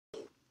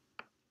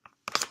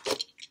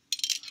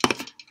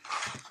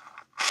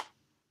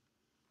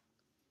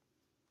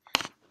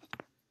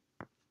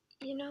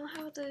You know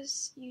how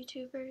those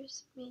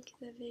YouTubers make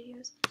the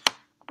videos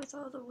with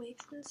all the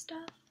wigs and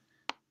stuff?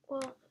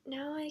 Well,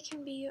 now I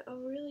can be a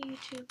real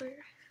YouTuber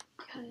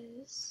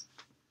because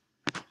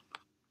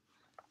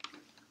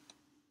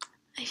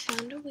I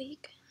found a wig.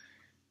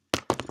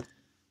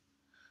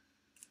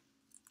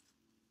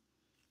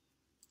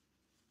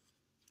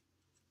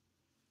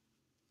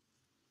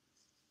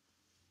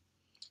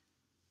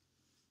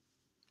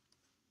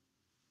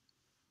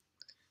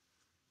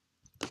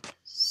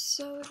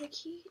 So the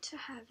key to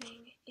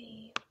having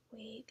a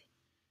wig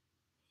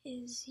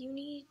is you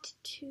need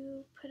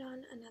to put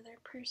on another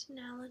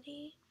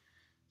personality.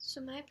 So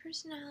my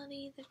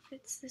personality that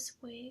fits this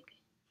wig,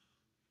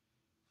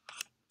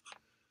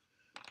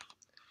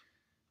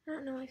 I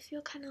don't know, I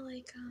feel kind of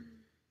like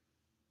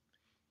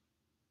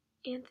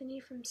Anthony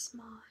from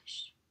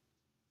Smosh.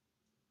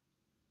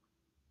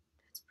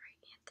 That's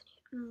right, Anthony.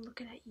 I'm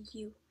looking at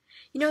you.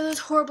 You know those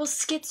horrible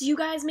skits you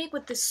guys make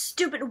with the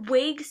stupid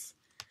wigs?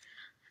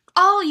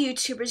 All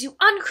YouTubers, you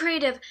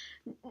uncreative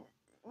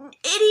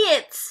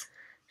idiots!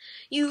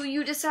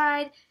 You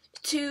decide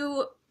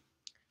to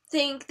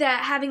think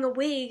that having a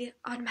wig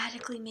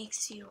automatically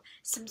makes you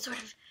some sort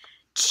of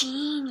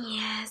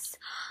genius.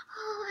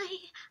 Oh,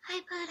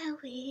 I bought a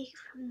wig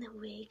from the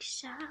wig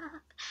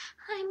shop.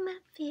 I'm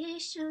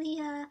officially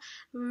a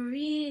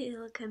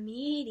real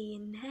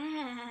comedian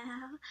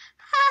now.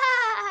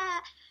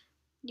 Ha!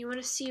 You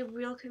want to see a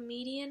real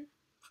comedian?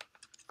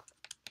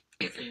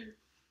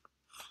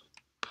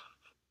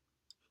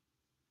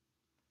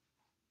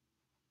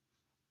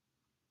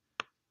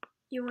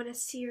 You want to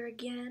see her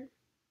again?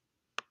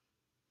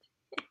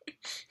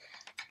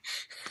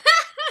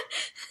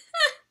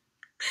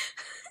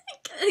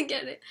 I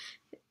get it.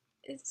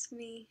 It's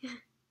me.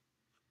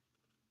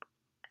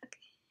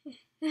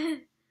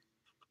 Okay.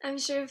 I'm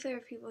sure if there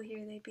were people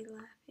here, they'd be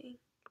laughing.